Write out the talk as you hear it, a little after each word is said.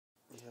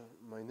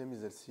My name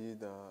is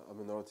Elsid. I'm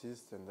an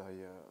artist, and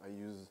I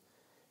use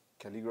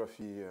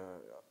calligraphy,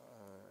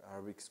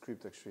 Arabic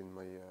script actually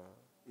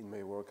in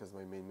my work as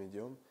my main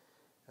medium.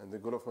 And the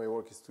goal of my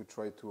work is to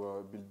try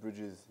to build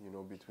bridges,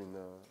 between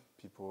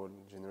people,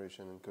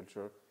 generation, and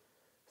culture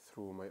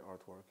through my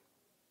artwork.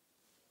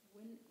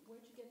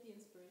 Where'd you get the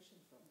inspiration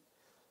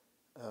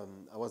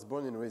from? I was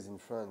born and raised in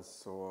France,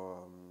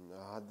 so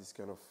I had this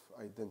kind of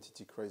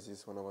identity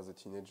crisis when I was a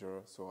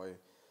teenager. So I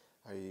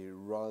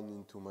ran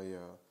into my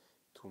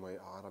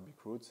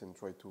Arabic roots and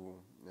try to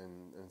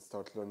and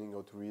start learning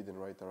how to read and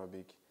write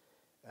Arabic.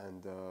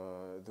 And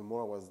the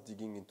more I was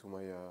digging into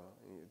my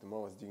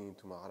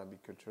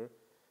Arabic culture,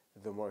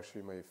 the more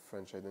actually my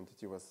French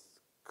identity was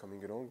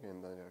coming along.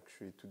 And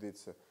actually today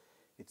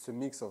it's a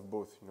mix of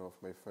both, of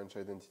my French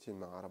identity and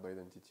my Arab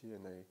identity.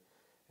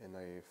 And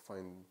I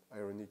find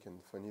ironic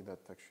and funny that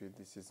actually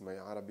this is my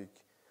Arabic.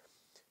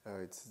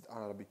 It's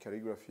Arabic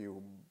calligraphy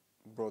who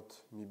brought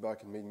me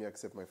back and made me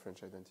accept my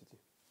French identity.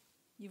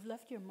 You've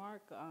left your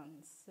mark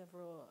on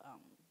several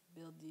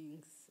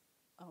buildings.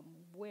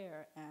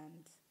 Where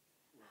and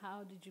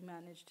how did you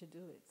manage to do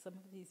it? Some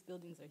of these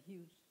buildings are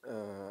huge.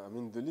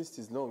 The list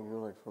is long,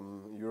 like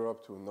from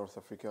Europe to North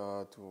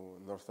Africa to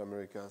North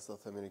America,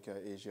 South America,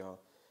 Asia,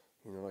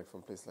 like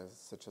from places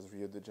such as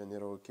Rio de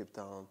Janeiro, Cape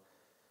Town,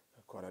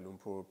 Kuala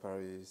Lumpur,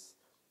 Paris.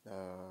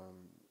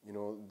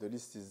 The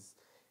list is,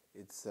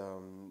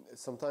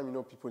 sometimes,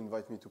 people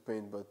invite me to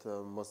paint, but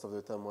most of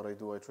the time what I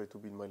do, I try to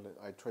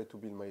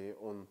build my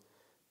own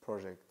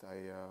project.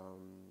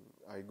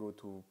 I go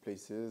to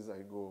places,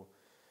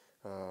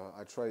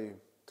 I try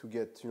to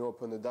get,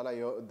 open a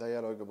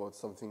dialogue about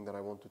something that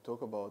I want to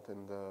talk about,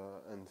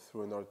 and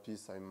through an art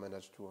piece I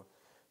manage to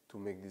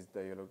make this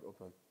dialogue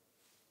open.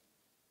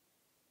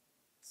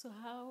 So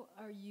how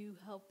are you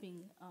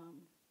helping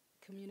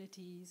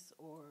communities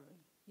or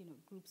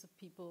groups of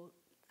people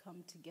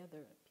come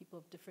together, people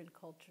of different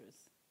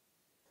cultures?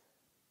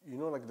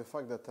 Like the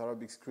fact that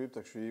Arabic script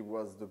actually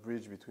was the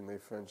bridge between my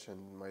French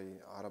and my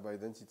Arab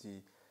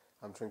identity,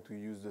 I'm trying to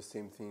use the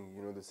same thing,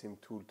 the same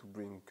tool to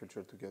bring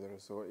culture together.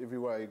 So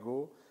everywhere I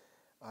go,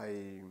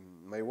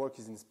 my work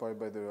is inspired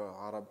by the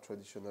Arab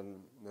traditional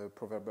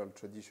proverbial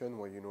tradition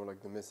where, like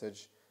the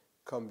message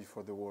come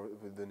before the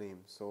word with the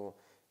name. So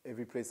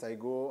every place I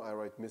go, I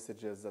write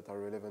messages that are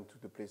relevant to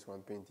the place where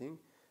I'm painting,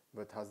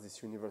 but has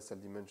this universal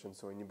dimension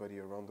so anybody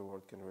around the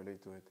world can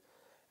relate to it.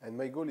 And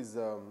my goal is,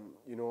 I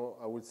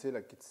would say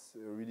like it's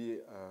really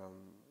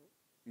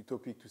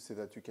utopic to say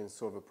that you can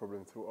solve a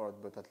problem through art,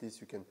 but at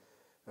least you can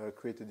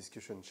create a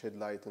discussion, shed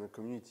light on a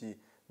community,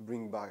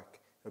 bring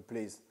back a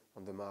place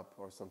on the map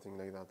or something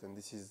like that. And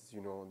this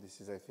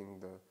is I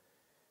think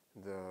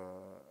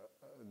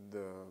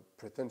the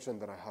pretension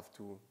that I have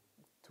to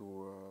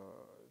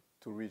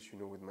reach,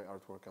 with my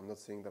artwork. I'm not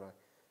saying that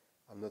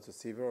I'm not a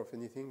savior of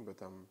anything,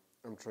 but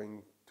I'm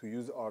trying to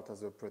use art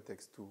as a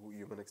pretext to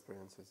human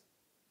experiences.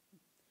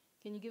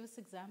 Can you give us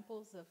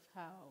examples of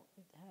how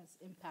it has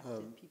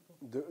impacted people?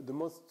 The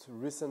most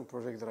recent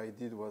project that I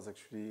did was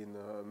actually in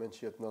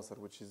Menchiat Nasser,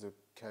 which is a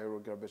Cairo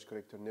garbage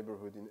collector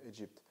neighborhood in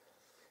Egypt.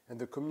 And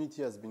the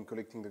community has been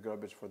collecting the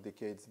garbage for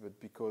decades, but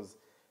because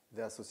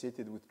they're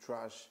associated with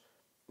trash,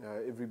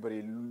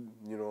 everybody,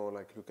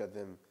 look at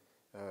them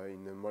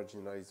in a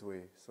marginalized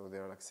way. So they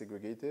are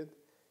segregated,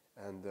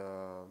 and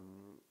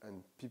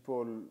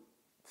people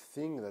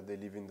think that they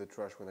live in the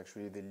trash when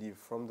actually they live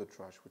from the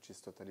trash, which is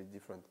totally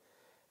different.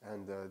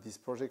 And this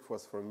project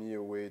was for me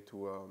a way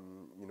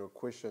to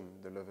question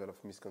the level of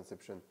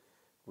misconception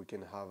we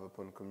can have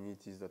upon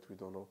communities that we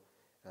don't know.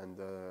 And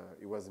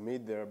it was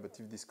made there, but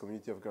if this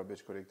community of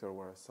garbage collectors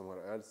were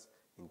somewhere else,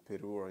 in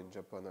Peru or in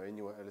Japan or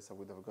anywhere else, I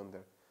would have gone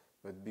there.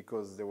 But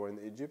because they were in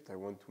Egypt, I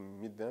want to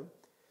meet them.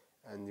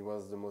 And it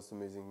was the most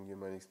amazing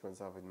human experience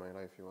I've had in my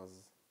life. It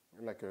was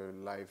like a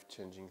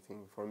life-changing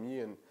thing for me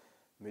and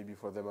maybe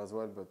for them as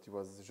well. But it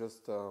was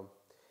just,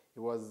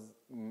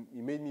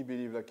 it made me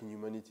believe in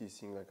humanity,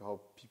 seeing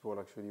how people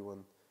actually,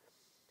 when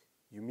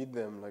you meet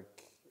them,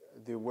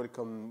 they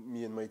welcome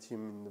me and my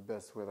team in the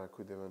best way that I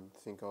could even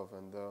think of.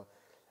 And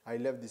I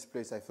left this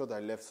place. I thought I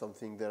left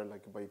something there,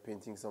 by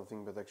painting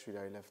something, but actually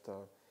I left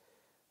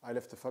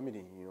a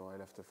family. I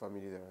left a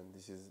family there, and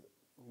this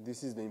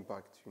is the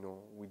impact.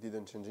 We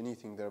didn't change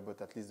anything there,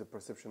 but at least the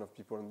perception of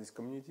people in this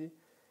community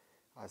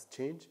has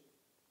changed,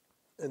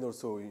 and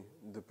also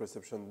the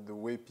perception, the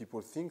way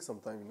people think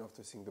sometimes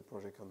after seeing the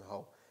project, and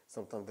how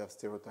sometimes they have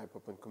stereotype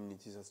upon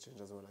communities has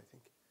changed as well, I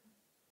think.